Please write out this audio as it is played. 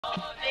Hey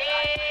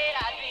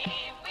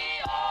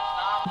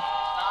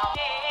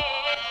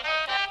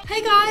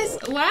guys,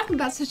 welcome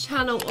back to the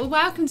channel, or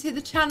welcome to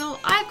the channel.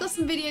 I've got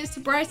some videos to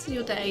brighten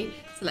your day,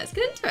 so let's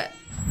get into it.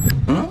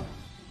 Huh?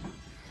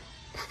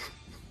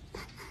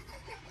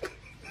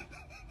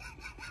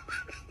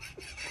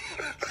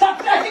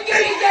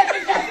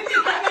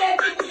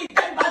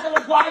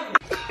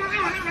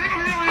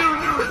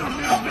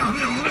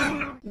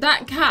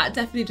 That cat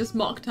definitely just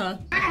mocked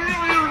her.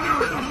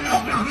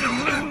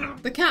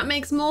 The cat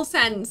makes more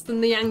sense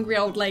than the angry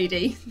old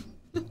lady.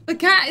 The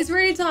cat is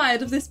really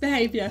tired of this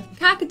behaviour. The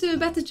cat could do a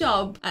better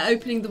job at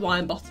opening the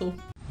wine bottle.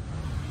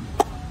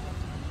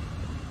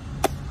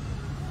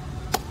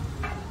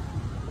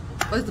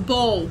 Where's the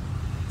ball?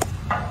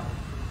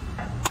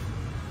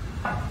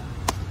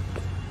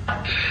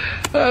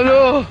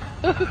 Hello.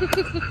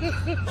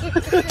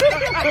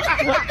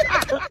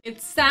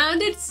 It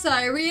sounded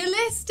so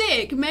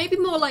realistic. Maybe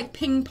more like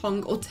ping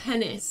pong or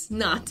tennis.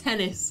 Nah,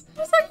 tennis.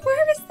 I was like,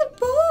 where is the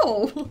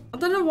ball? I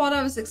don't know what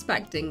I was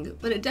expecting,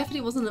 but it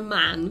definitely wasn't a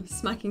man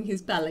smacking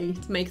his belly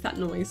to make that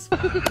noise.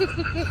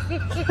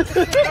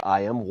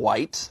 I am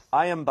white.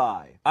 I am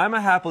bi. I'm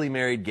a happily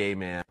married gay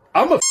man.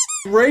 I'm a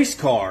race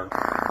car.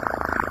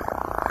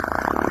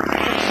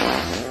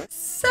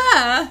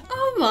 Sir?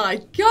 Oh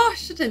my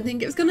gosh, I didn't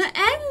think it was gonna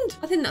end.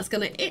 I think that's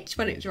gonna itch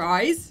when it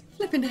dries.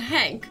 Flipping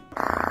heck.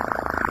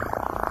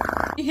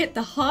 He hit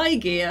the high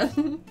gear.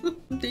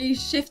 He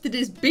shifted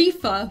his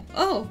beefer.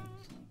 Oh.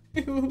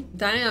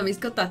 Damn, he's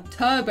got that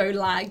turbo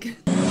lag.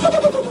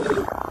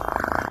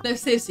 No,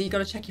 seriously, you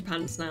gotta check your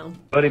pants now.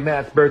 Buddy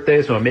Matt's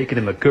birthday, so I'm making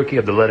him a cookie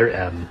of the letter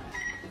M.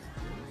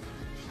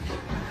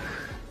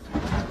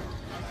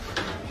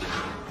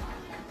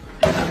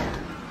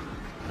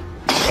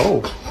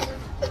 Oh.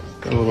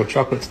 Got a little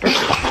chocolate stir.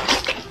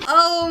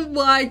 Oh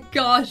my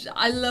gosh,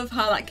 I love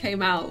how that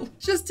came out.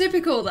 Just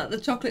typical that the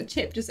chocolate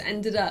chip just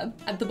ended up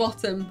at the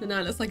bottom and now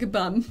it looks like a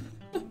bum.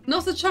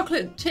 Not a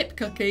chocolate chip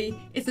cookie,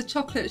 it's a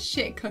chocolate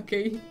shit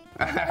cookie.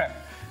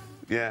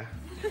 Yeah.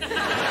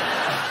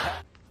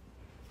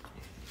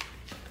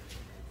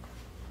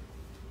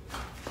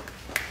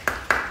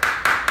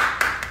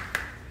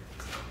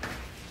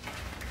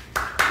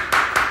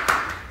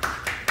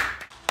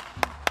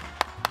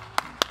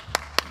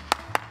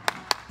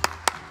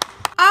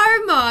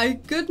 Oh my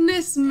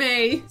goodness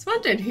me. I was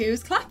wondering who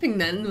was clapping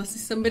then. Was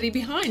there somebody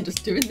behind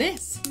just doing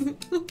this?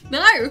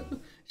 No,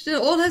 she did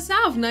it all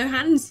herself, no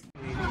hands.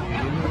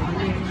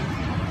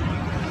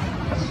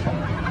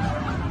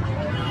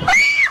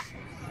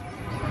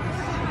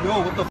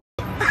 Yo, what the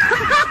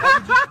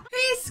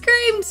He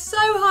screamed so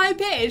high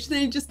pitched, then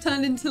he just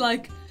turned into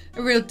like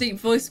a real deep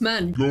voiced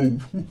man. Yo,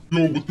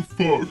 what the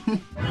fuck?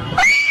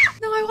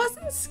 No, I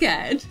wasn't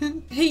scared.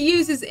 He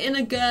uses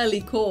inner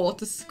girly core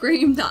to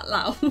scream that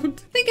loud. I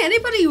think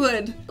anybody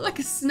would. Like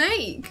a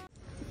snake.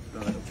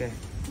 Okay.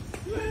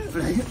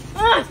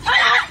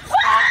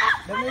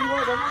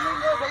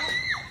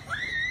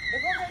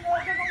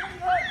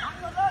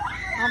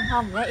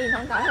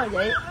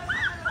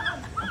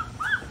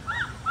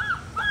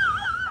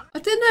 I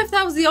didn't know if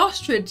that was the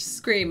ostrich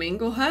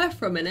screaming or her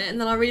for a minute, and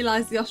then I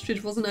realised the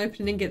ostrich wasn't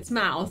opening its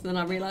mouth, and then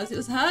I realised it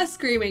was her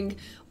screaming.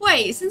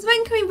 Wait, since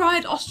when can we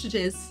ride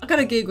ostriches? I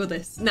gotta Google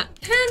this. Now,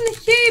 can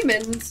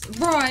humans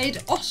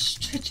ride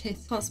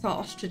ostriches? Can't spell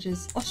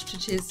ostriches.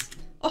 Ostriches.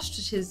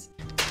 Ostriches.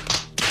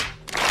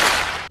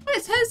 Well,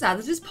 it turns out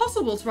that it's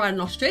possible to ride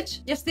an ostrich.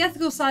 Yes, the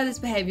ethical side of this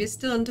behaviour is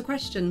still under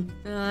question.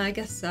 I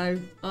guess so.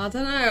 I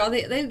don't know.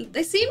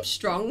 They seem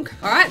strong.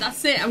 All right,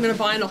 that's it. I'm gonna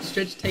buy an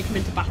ostrich, take him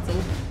into battle.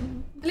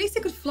 At least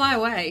they could fly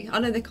away. I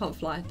know they can't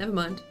fly. Never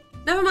mind.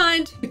 Never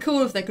mind. It'd be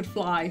cool if they could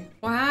fly.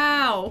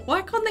 Wow.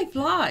 Why can't they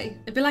fly?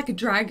 It'd be like a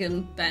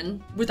dragon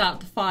then, without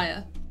the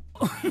fire.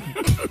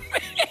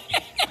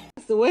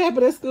 So what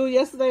happened at school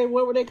yesterday?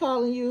 What were they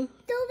calling you?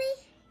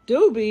 Doobie.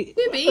 Doobie?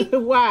 Doobie?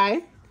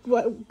 Why?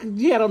 What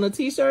you had on a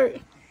t-shirt?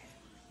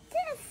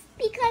 Just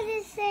because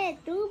it said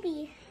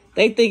Doobie.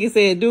 They think it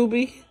said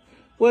Doobie.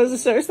 What does the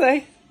shirt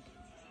say?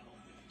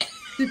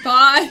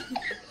 Goodbye.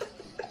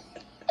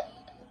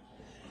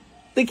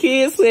 The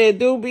kids said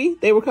Doobie.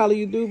 They were calling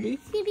you Doobie.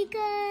 See,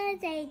 because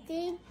they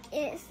think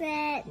it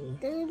said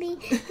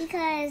Doobie,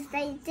 because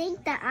they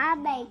think that I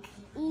make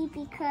E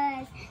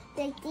because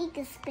they think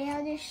it's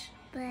Spanish,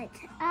 but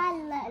I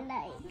look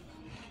like.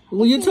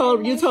 Well, you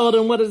told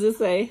them, what does it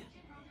say?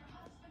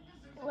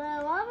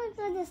 Well, I was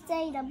gonna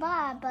say the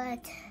bar,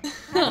 but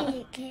I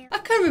didn't care. I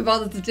couldn't be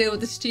bothered to deal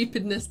with the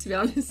stupidness, to be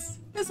honest.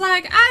 It's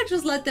like, I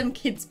just let them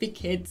kids be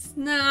kids.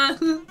 Nah.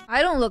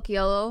 I don't look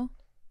yellow.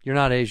 You're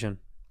not Asian.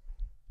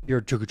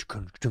 You're what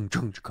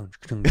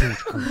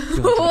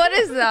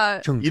is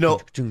that? You know,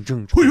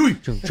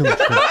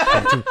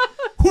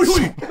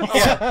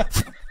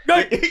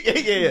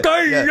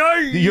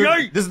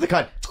 yeah. This is the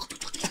kind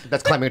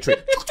that's climbing a tree.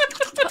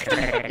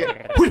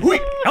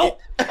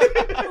 Help!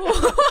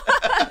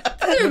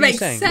 Doesn't make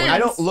sense. I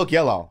don't look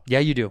yellow. Yeah,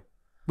 you do.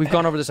 We've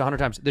gone over this 100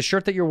 times. The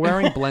shirt that you're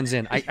wearing blends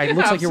in. It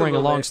looks like you're wearing a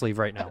long sleeve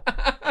right now.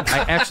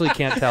 I actually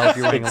can't tell if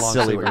you're wearing a long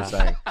sleeve or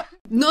not.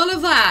 None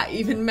of that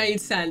even made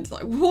sense.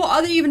 Like, what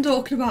are they even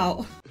talking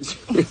about?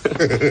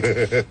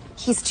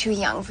 He's too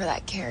young for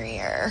that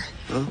carrier.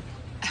 Huh?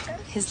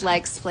 His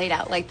legs splayed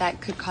out like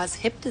that could cause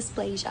hip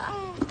dysplasia.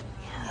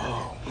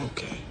 Oh,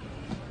 okay.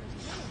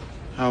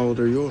 How old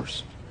are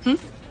yours? Hmm?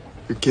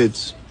 Your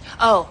kids?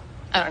 Oh,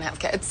 I don't have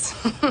kids.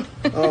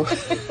 Oh.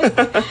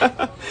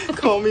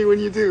 Call me when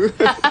you do.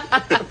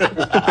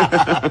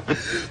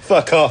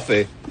 Fuck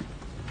coffee.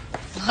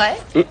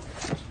 What?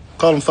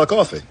 Call him fuck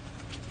coffee.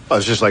 Oh,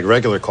 it's just like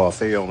regular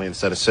coffee, only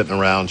instead of sitting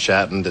around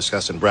chatting,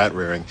 discussing brat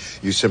rearing,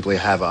 you simply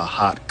have a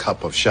hot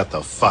cup of shut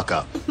the fuck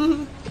up.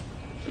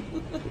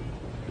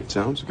 It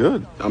sounds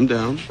good. I'm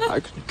down. I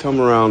could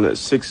come around at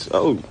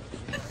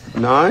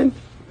 6:09.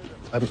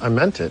 I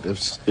meant it.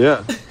 It's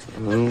yeah.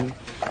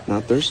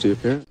 Not thirsty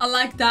apparently. I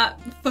like that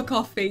for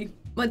coffee.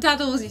 My dad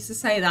always used to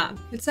say that.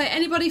 He'd say,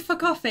 anybody for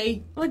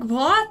coffee? I'm like,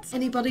 what?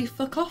 Anybody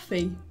for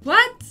coffee?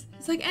 What?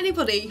 It's like,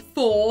 anybody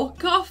for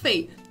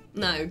coffee.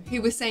 No, he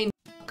was saying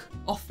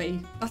coffee.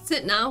 That's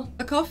it now.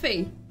 A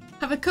coffee.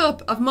 Have a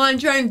cup of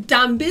mind your own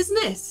damn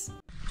business.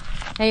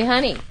 Hey,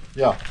 honey.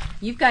 Yeah.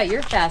 You've got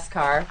your fast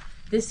car.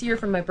 This year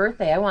for my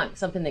birthday, I want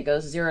something that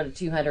goes 0 to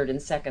 200 in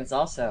seconds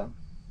also.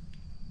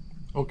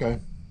 okay.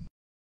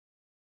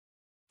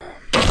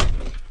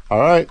 All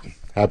right.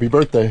 Happy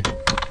birthday.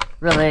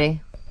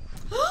 Really?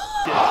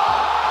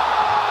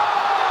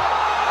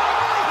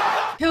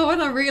 Yeah,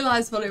 when I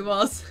realised what it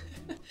was.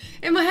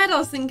 In my head I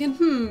was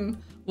thinking,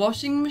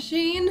 washing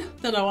machine?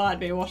 Don't know why I'd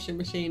be a washing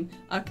machine.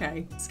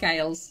 Okay,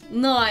 scales.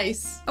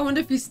 Nice. I wonder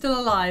if he's still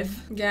alive.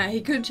 Yeah,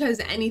 he could have chose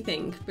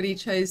anything, but he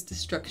chose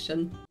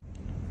destruction.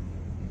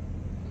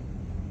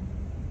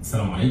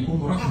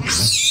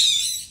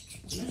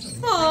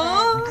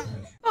 Aww.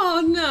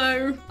 Oh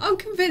no. I'm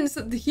convinced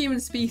that the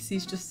human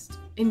species just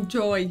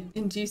enjoy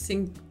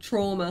inducing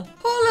trauma.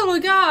 Poor little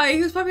guy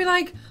who's probably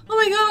like, oh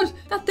my god,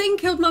 that thing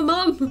killed my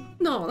mum.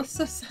 No, that's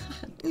so sad.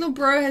 Little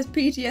bro has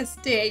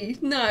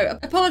PTSD. No,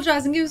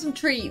 apologise and give him some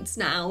treats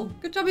now.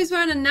 Good job he's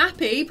wearing a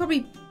nappy. He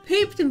probably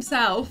pooped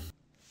himself.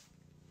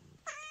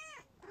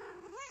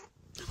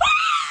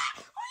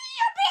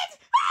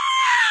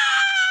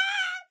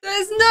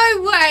 There's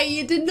no way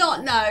you did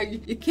not know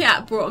your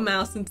cat brought a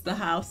mouse into the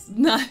house.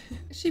 No.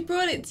 She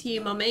brought it to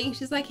you, mummy.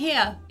 She's like,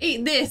 here,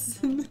 eat this.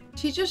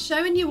 She's just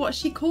showing you what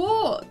she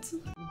caught.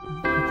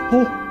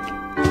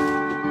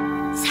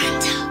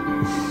 Santa.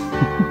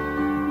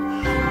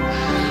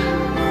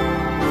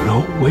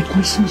 No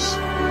witnesses?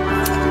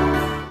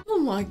 Oh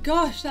my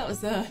gosh, that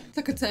was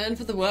took a turn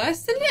for the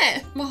worst, didn't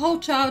it? My whole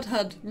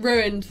childhood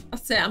ruined.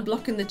 That's it, I'm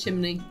blocking the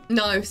chimney.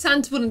 No,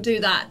 Santa wouldn't do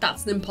that.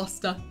 That's an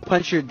imposter.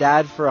 Punch your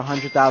dad for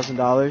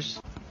 $100,000.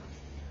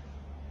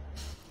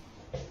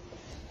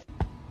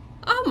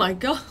 Oh my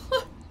god.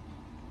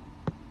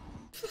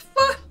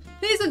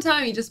 Please don't tell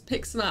me he just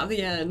picks them out of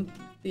the urn.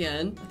 The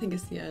urn? I think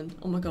it's the urn.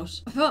 Oh my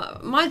gosh. I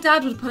thought my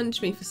dad would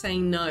punch me for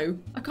saying no.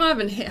 I can't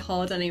even hit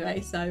hard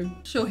anyway, so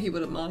I'm sure he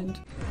wouldn't mind.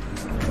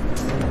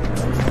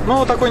 Ну,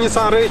 вот такой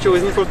Nissan Rachel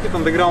из Need for Speed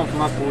Underground у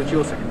нас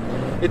получился.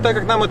 И так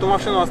как нам эту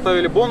машину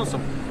оставили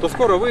бонусом, то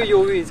скоро вы ее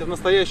увидите в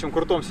настоящем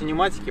крутом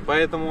синематике,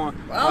 поэтому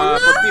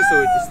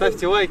подписывайтесь,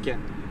 ставьте лайки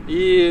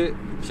и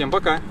всем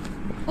пока.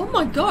 Oh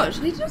my gosh,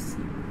 he just...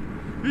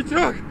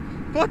 Витяк,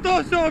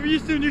 потом все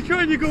объясню,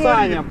 ничего не говори.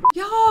 Саня.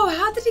 Yo,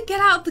 how did he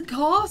get out of the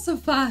car so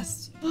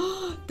fast?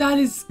 That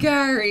is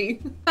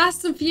scary.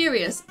 Fast and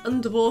Furious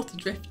underwater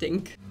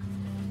drifting.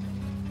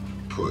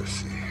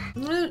 Pussy.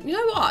 You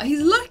know what?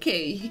 He's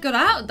lucky he got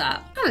out of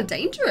that. Kind of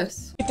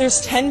dangerous. If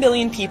there's 10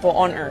 billion people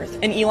on Earth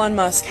and Elon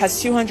Musk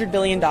has $200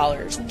 billion,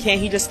 can't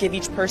he just give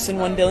each person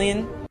 $1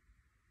 billion?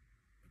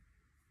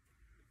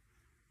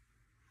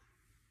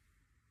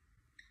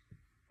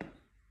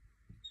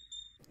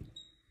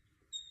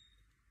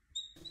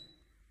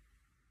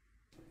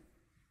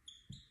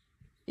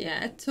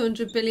 Yeah,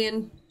 200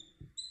 billion.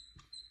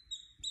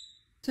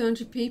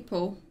 200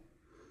 people.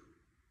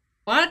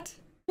 What?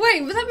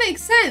 Wait, but that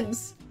makes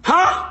sense.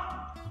 Huh?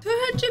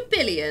 200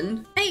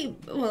 billion?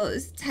 Well,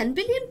 is 10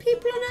 billion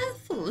people on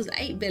Earth? Or is it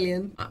 8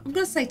 billion? I'm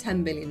gonna say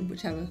 10 billion,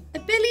 whichever. A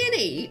billion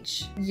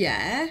each?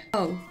 Yeah.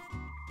 Oh.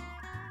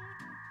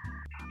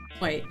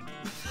 Wait.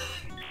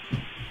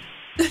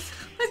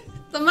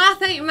 The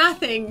math ain't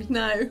mathing,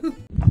 no.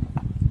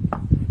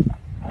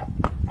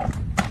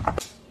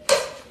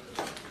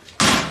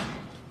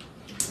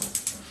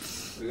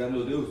 We got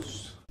no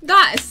news.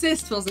 That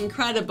assist was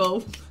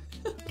incredible.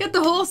 Get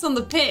the horse on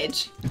the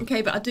pitch.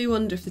 Okay, but I do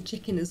wonder if the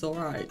chicken is all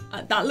right.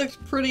 That looks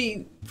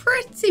pretty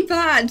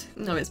bad.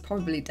 No, it's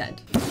probably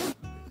dead.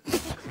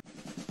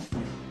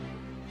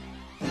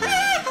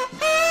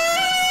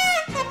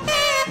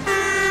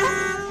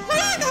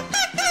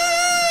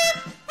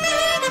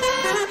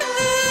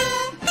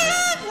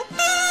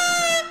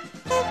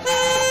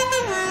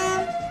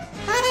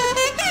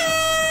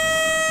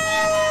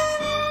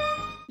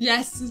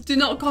 Yes, do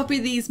not copy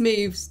these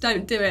moves.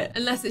 Don't do it.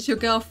 Unless it's your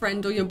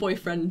girlfriend or your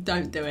boyfriend,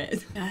 don't do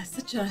it. Yeah,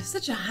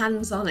 such a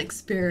hands-on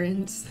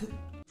experience.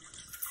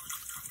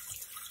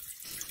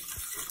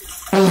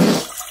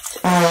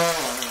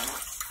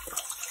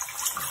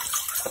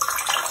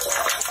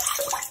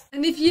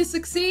 if you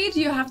succeed,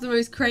 you have the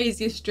most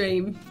craziest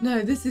dream.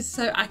 No, this is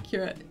so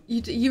accurate.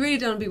 You really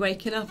don't want to be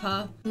waking up,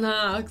 huh?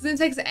 No, because it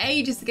takes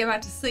ages to get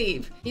back to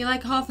sleep. You're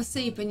like half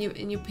asleep and you're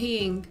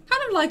peeing.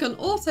 Kind of like on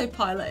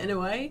autopilot in a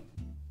way.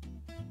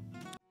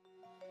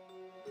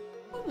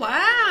 Oh,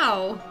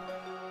 wow.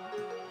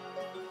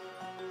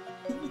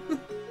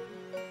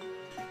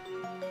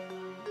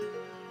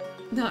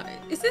 No,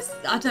 is this,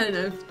 I don't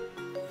know.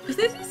 Is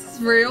this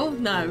real?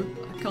 No,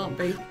 it can't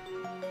be.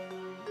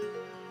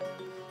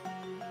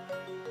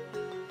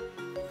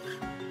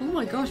 Oh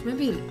my gosh,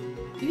 maybe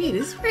it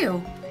is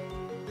real.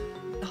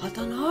 I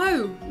don't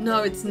know.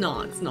 No, it's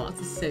not. It's not.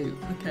 It's a suit.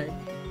 Okay.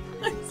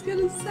 I was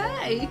gonna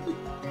say.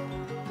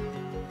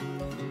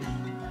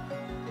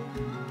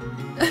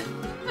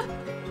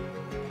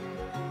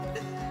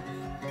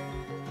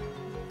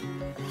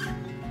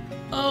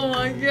 Oh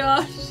my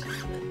gosh.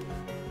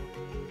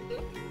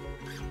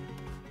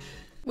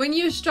 When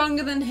you're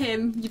stronger than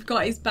him, you've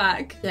got his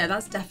back. Yeah,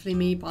 that's definitely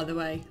me, by the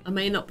way. I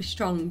may not be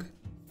strong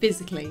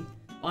physically,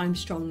 but I'm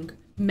strong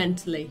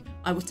mentally.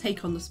 I will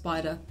take on the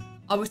spider.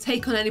 I will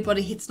take on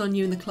anybody hitting on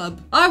you in the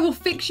club. I will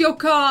fix your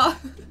car.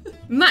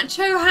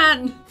 Macho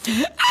Han.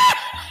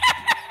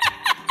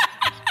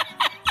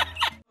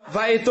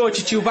 Vai, Tô,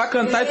 tio, vai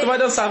cantar e tu vai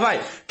dançar,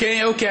 vai. Quem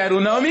eu quero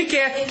não me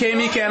quer, quem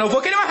me quer não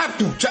vou querer mais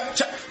rápido.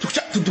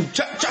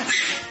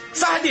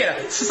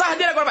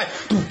 Sarradeira agora vai.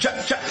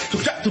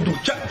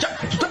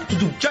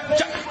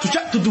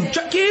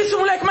 Que isso,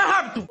 moleque, mais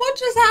rápido. What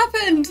just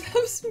happened? That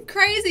was some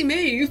crazy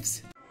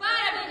moves.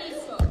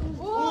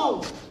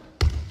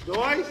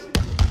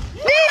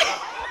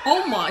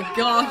 Oh my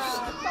gosh.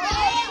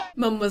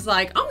 Mum was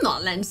like, I'm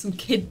not letting some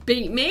kid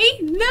beat me.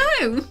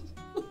 No.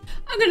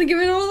 I'm gonna give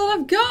it all that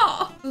I've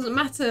got. Doesn't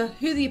matter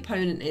who the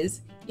opponent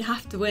is, you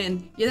have to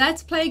win. You're there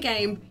to play a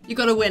game, you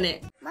gotta win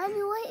it.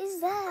 Mommy, what is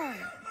that?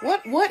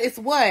 What is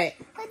what?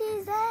 What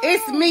is that?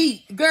 It's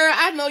me. Girl,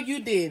 I know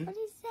you didn't. What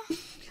is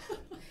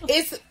that?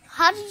 It's...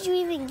 How did you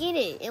even get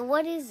it? And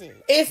what is it?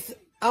 It's...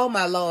 Oh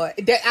my Lord.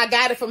 I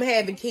got it from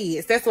having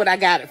kids. That's what I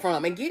got it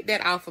from. And get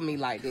that off of me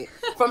like that.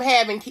 From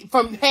having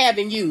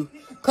you.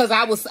 Because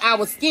I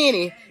was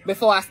skinny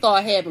before I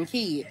started having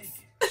kids.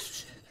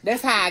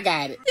 That's how I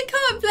got it. You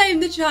can't blame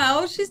the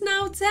child. She's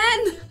now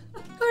 10.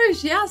 Gosh,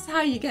 she asked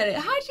how you get it.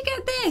 How'd you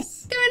get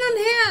this? What's going on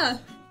here?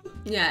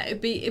 Yeah, it'd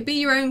be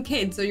your own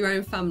kids or your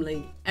own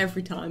family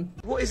every time.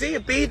 What is he, a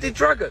bearded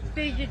dragon?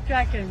 Bearded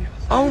dragon.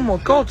 Oh my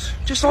God,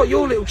 just like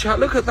your little chat,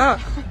 look at that.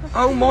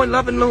 Oh my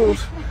loving Lord.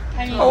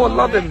 Oh, I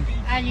love him.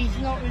 And he's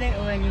not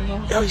little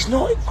anymore. No, he's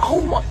not.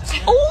 Oh my,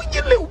 oh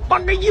you little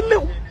bugger, you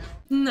little.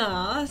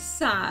 Nah,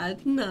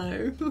 sad,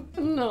 no.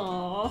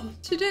 Nah,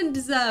 she didn't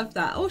deserve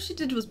that. All she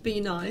did was be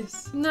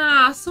nice.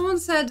 Nah, someone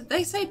said,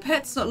 they say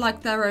pets look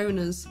like their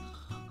owners.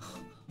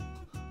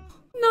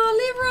 Nah,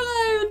 leave her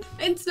alone.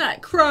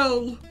 Internet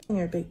croll.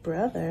 Your big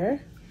brother.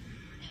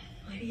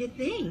 What do you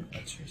think?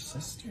 That's your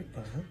sister,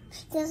 bud.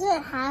 She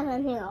doesn't have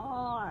any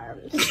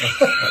arms.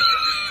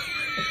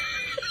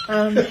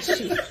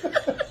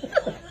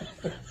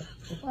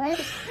 What?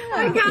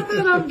 I got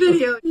that on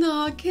video.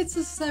 Nah, kids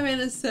are so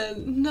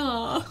innocent.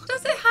 Nah.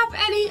 Does it have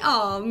any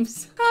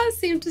arms? Can't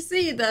seem to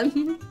see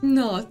them.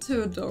 Nah,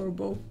 too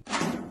adorable.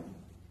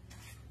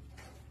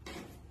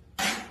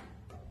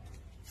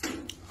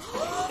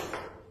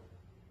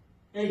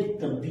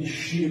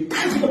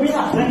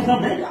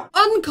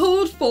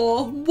 Uncalled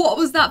for. What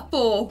was that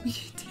for? You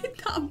did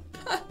that on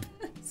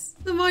purpose.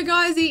 So my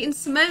guy's eating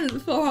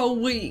cement for a whole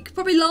week.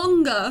 Probably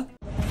longer.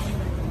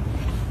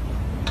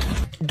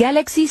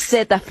 Galaxy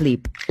Z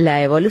Flip, la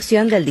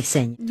evolución del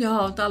diseño.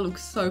 Yo, that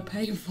looks so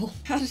painful.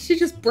 How did she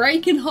just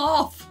break in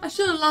half? I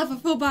shouldn't laugh, I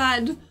feel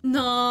bad.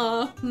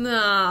 Nah.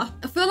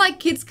 I feel like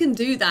kids can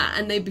do that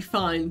and they'd be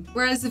fine.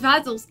 Whereas if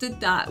adults did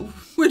that,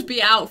 we'd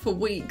be out for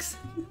weeks.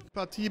 Die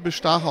Partie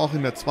bestach auch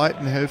in der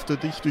zweiten Hälfte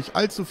nicht durch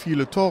allzu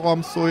viele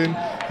Torraumsäulen.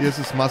 Hier ist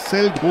es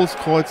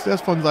𝒞𝓃𝓬𝓲𝓪𝓵, der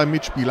von seinem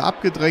Mitspieler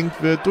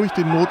abgedrängt wird durch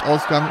den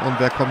Notausgang.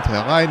 Und wer kommt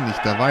herein?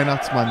 Nicht der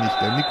Weihnachtsmann, nicht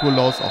der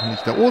Nikolaus, auch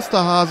nicht der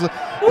Osterhase.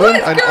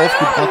 Irgendein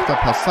aufgebrachter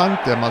Passant,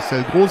 der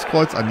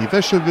𝒞𝓏𝓬𝓲𝓪𝓵 an die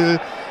Wäsche will,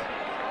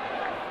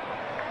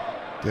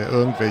 der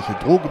irgendwelche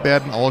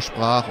Drohgebärden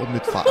aussprach und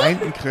mit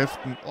vereinten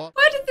Kräften... Where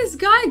did this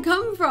guy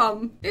come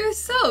from? He was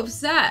so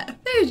upset.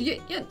 Dude,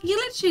 you're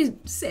literally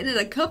sitting in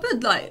a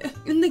cupboard, like,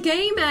 in the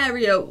game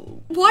area.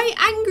 Why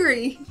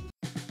angry?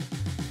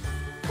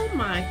 Oh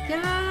my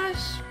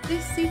gosh.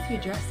 These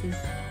see-through dresses.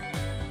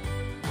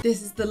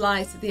 This is the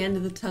light at the end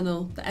of the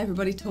tunnel that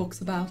everybody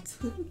talks about.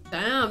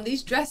 Damn,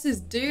 these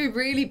dresses do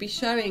really be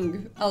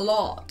showing a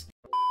lot.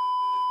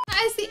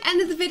 That is the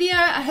end of the video.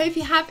 I hope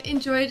you have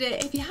enjoyed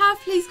it. If you have,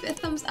 please give it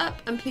a thumbs up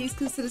and please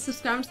consider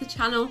subscribing to the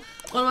channel.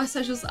 All of my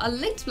socials are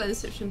linked below in the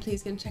description.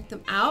 Please go and check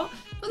them out.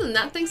 Other than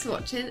that, thanks for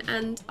watching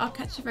and I'll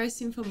catch you very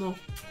soon for more.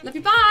 Love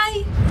you,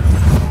 bye!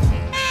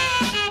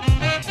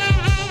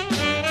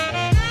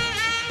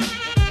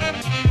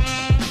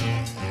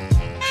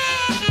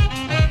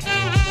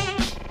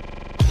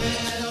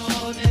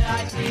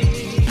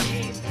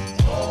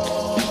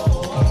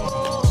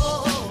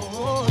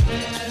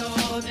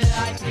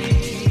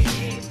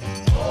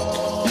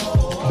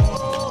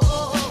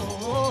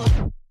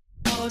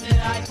 know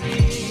that I did.